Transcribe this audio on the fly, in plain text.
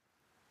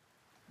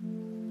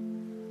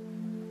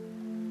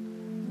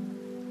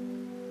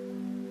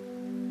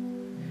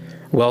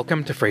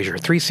Welcome to Fraser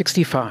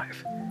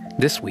 365.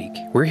 This week,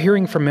 we're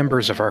hearing from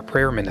members of our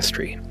prayer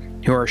ministry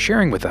who are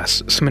sharing with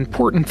us some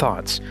important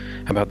thoughts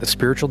about the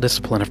spiritual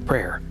discipline of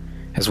prayer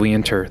as we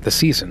enter the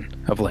season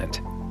of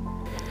Lent.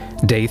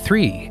 Day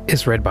 3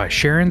 is read by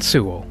Sharon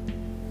Sewell.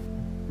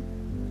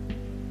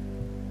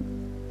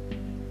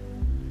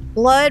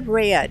 Blood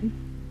red,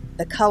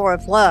 the color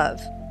of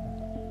love.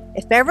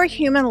 If ever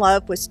human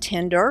love was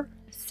tender,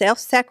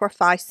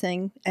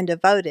 self-sacrificing, and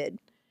devoted,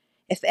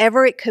 if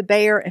ever it could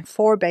bear and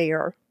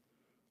forbear,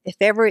 if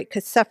ever it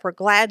could suffer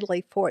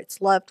gladly for its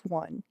loved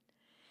one,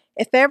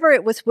 if ever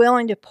it was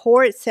willing to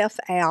pour itself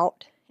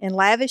out in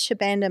lavish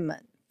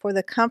abandonment for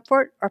the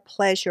comfort or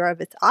pleasure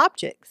of its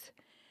objects,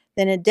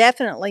 then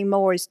indefinitely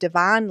more is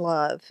divine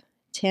love,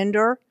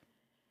 tender,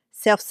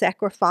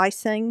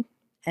 self-sacrificing,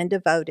 and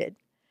devoted,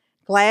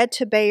 glad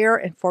to bear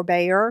and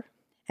forbear,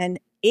 and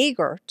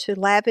eager to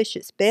lavish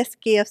its best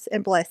gifts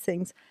and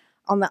blessings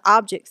on the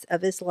objects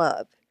of his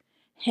love.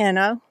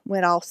 Hannah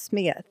Whitall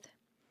Smith.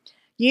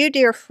 You,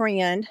 dear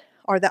friend,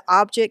 are the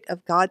object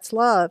of God's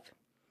love.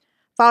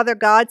 Father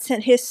God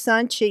sent his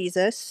Son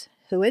Jesus,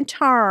 who in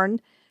turn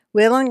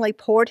willingly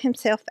poured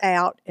himself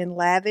out in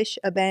lavish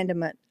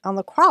abandonment on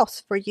the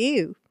cross for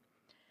you.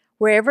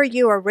 Wherever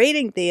you are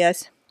reading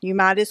this, you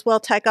might as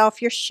well take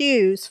off your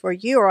shoes, for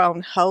you are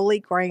on holy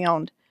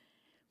ground,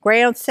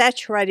 ground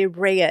saturated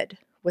red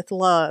with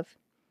love.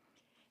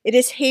 It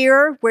is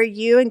here where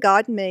you and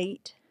God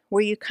meet,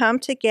 where you come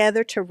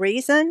together to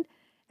reason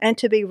and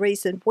to be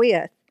reasoned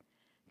with,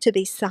 to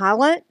be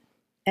silent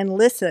and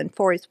listen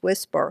for his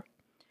whisper.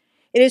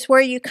 It is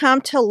where you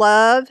come to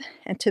love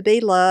and to be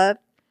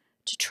loved,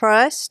 to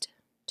trust,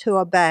 to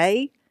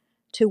obey,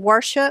 to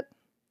worship,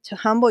 to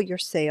humble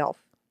yourself,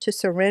 to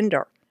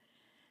surrender.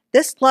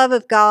 This love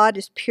of God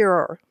is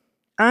pure,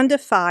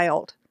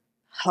 undefiled,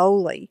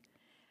 holy.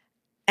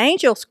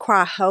 Angels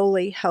cry,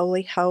 holy,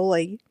 holy,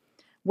 holy.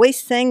 We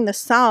sing the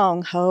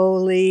song,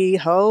 holy,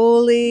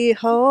 holy,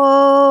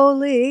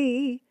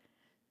 holy.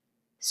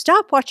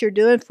 Stop what you're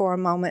doing for a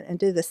moment and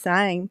do the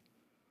same.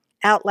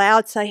 Out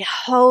loud say,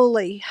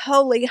 holy,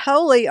 holy,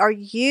 holy are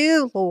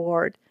you,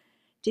 Lord.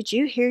 Did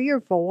you hear your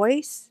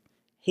voice?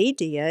 He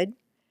did.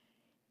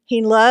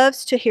 He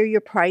loves to hear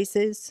your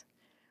praises.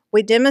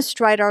 We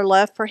demonstrate our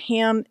love for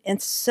him in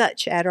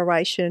such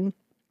adoration.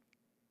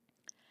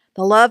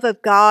 The love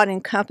of God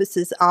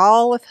encompasses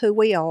all of who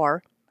we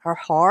are, our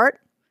heart,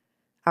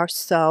 our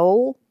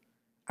soul,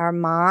 our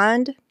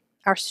mind,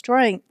 our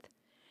strength.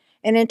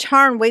 And in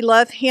turn, we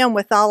love him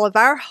with all of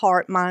our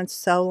heart, mind,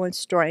 soul, and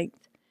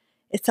strength.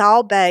 It's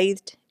all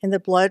bathed in the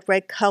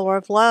blood-red color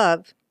of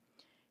love.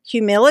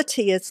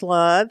 Humility is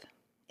love.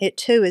 It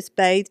too is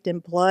bathed in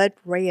blood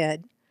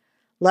red.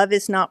 Love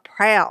is not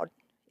proud.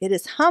 It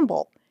is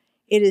humble.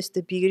 It is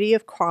the beauty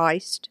of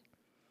Christ.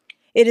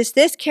 It is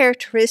this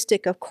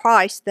characteristic of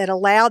Christ that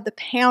allowed the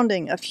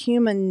pounding of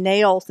human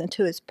nails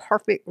into his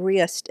perfect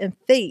wrist and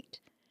feet.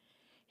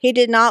 He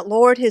did not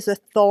lord his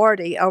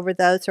authority over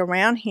those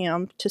around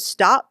him to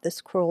stop this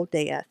cruel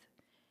death.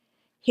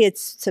 He had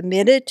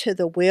submitted to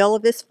the will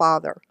of his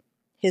Father.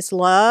 His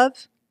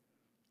love,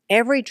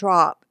 every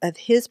drop of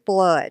his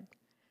blood,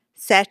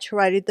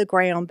 saturated the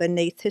ground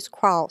beneath his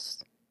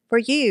cross. For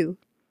you,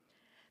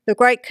 the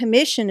Great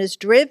Commission is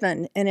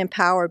driven and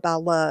empowered by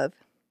love.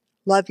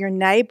 Love your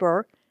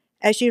neighbor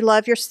as you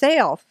love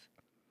yourself.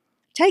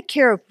 Take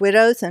care of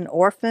widows and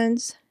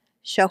orphans.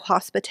 Show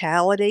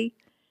hospitality.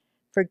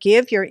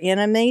 Forgive your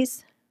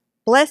enemies.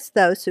 Bless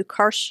those who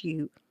curse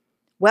you.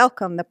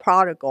 Welcome the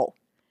prodigal.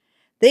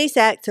 These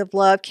acts of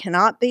love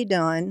cannot be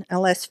done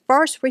unless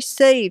first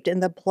received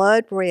in the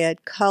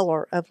blood-red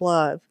color of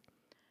love.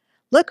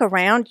 Look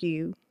around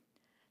you.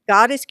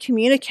 God is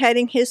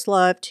communicating his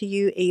love to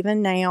you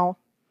even now.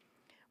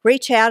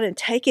 Reach out and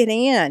take it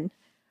in.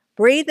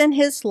 Breathe in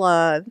his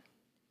love.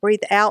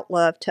 Breathe out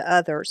love to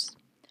others.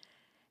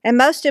 And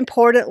most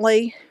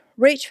importantly,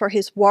 reach for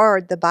his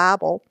word, the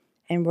Bible,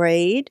 and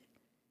read,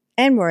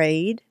 and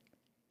read,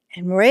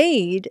 and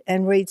read,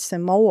 and read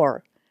some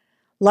more.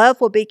 Love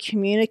will be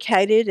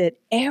communicated at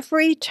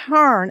every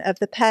turn of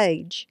the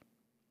page.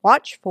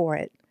 Watch for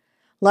it.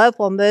 Love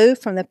will move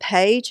from the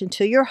page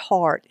into your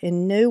heart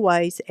in new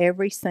ways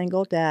every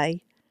single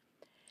day.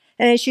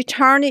 And as you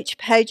turn each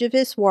page of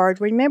his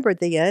word, remember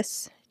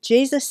this.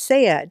 Jesus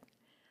said,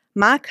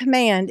 my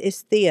command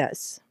is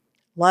this,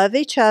 love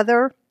each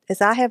other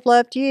as I have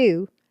loved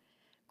you.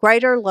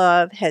 Greater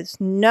love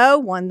has no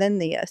one than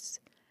this,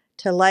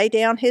 to lay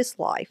down his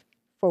life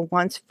for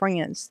one's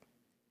friends.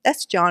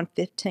 That's John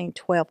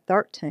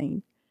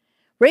 15:12-13.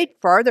 Read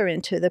further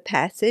into the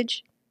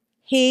passage.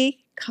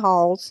 He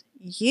calls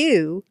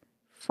you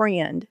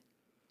friend.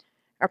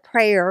 Our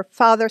prayer,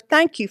 Father,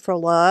 thank you for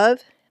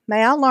love.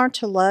 May I learn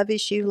to love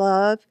as you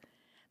love.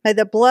 May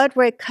the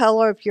blood-red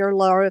color of your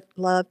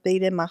love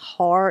beat in my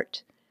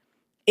heart.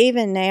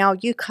 Even now,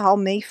 you call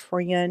me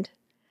friend.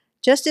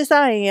 Just as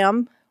I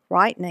am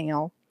right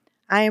now,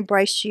 I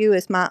embrace you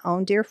as my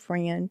own dear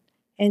friend.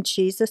 In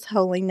Jesus'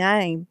 holy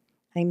name,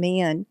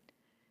 amen.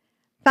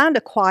 Find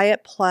a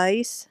quiet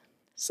place.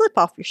 Slip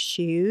off your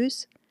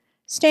shoes.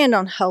 Stand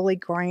on holy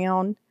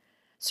ground.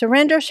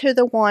 Surrender to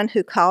the one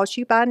who calls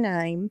you by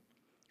name.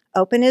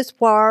 Open his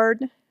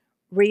word.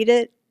 Read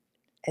it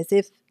as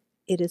if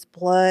it is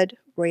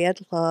blood-red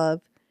love.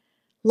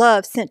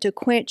 Love sent to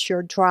quench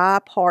your dry,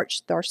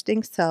 parched,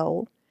 thirsting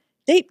soul.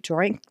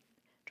 Drink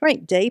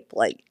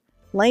deeply.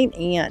 Lean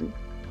in.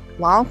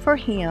 Long for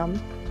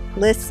him.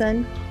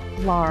 Listen.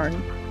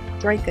 Learn.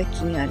 Drink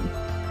again.